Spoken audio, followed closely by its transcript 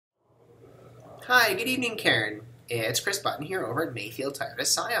Hi, good evening, Karen. It's Chris Button here over at Mayfield Toyota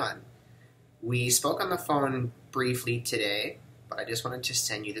Scion. We spoke on the phone briefly today, but I just wanted to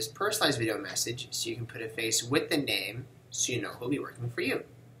send you this personalized video message so you can put a face with the name so you know who'll be working for you.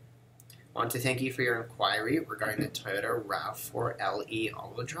 I want to thank you for your inquiry regarding the Toyota Rav4 LE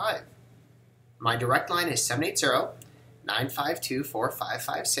all-wheel drive. My direct line is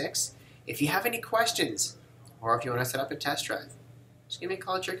 780-952-4556. If you have any questions or if you want to set up a test drive, just give me a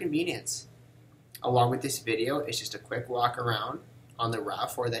call at your convenience. Along with this video, it's just a quick walk around on the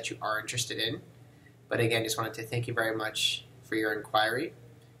Rav4 that you are interested in. But again, just wanted to thank you very much for your inquiry.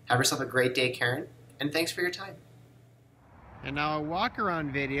 Have yourself a great day, Karen, and thanks for your time. And now a walk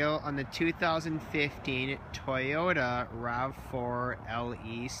around video on the 2015 Toyota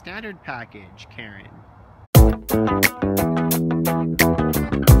Rav4 LE Standard Package, Karen.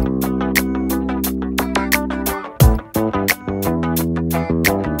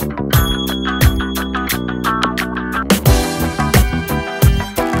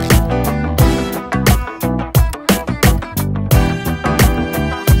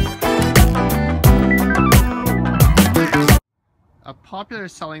 A popular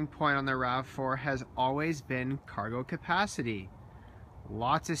selling point on the Rav4 has always been cargo capacity.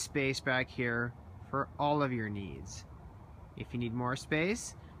 Lots of space back here for all of your needs. If you need more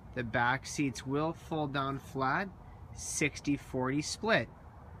space, the back seats will fold down flat, 60-40 split.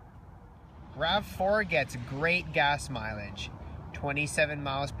 Rav4 gets great gas mileage, 27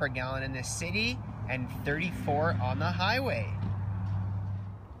 miles per gallon in the city and 34 on the highway.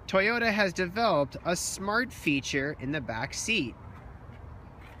 Toyota has developed a smart feature in the back seat.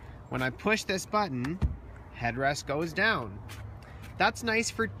 When I push this button, headrest goes down. That's nice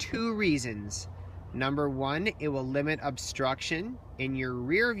for two reasons. Number one, it will limit obstruction in your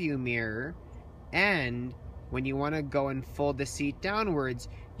rear view mirror, and when you want to go and fold the seat downwards,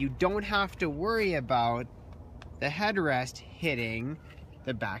 you don't have to worry about the headrest hitting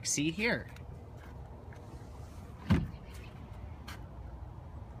the back seat here.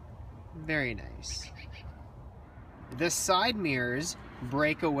 Very nice. The side mirrors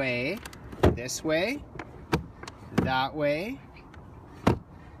break away this way, that way.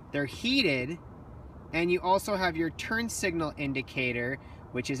 They're heated, and you also have your turn signal indicator,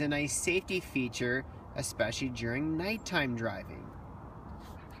 which is a nice safety feature, especially during nighttime driving.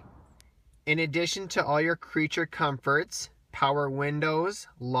 In addition to all your creature comforts, power windows,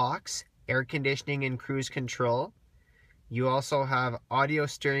 locks, air conditioning, and cruise control, you also have audio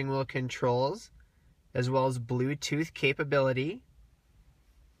steering wheel controls, as well as Bluetooth capability.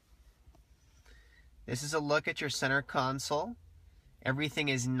 This is a look at your center console. Everything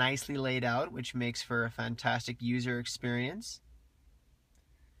is nicely laid out, which makes for a fantastic user experience.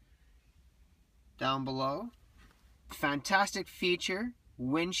 Down below, fantastic feature,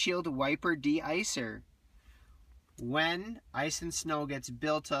 windshield wiper de-icer. When ice and snow gets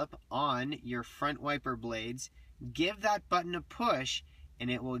built up on your front wiper blades, give that button a push and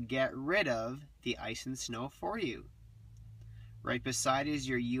it will get rid of the ice and snow for you. Right beside is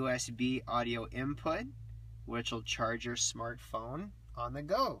your USB audio input, which will charge your smartphone on the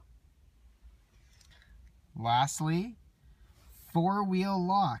go. Lastly, four-wheel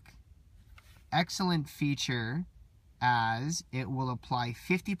lock. Excellent feature, as it will apply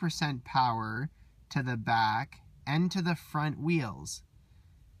 50% power to the back and to the front wheels.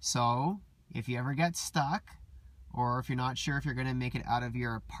 So if you ever get stuck, or if you're not sure if you're going to make it out of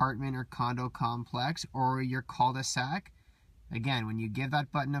your apartment or condo complex or your cul-de-sac, again, when you give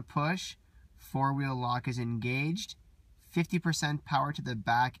that button a push, four-wheel lock is engaged, 50% power to the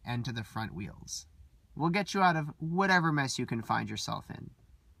back and to the front wheels. We'll get you out of whatever mess you can find yourself in.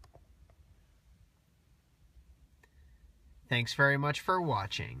 Thanks very much for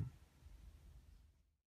watching.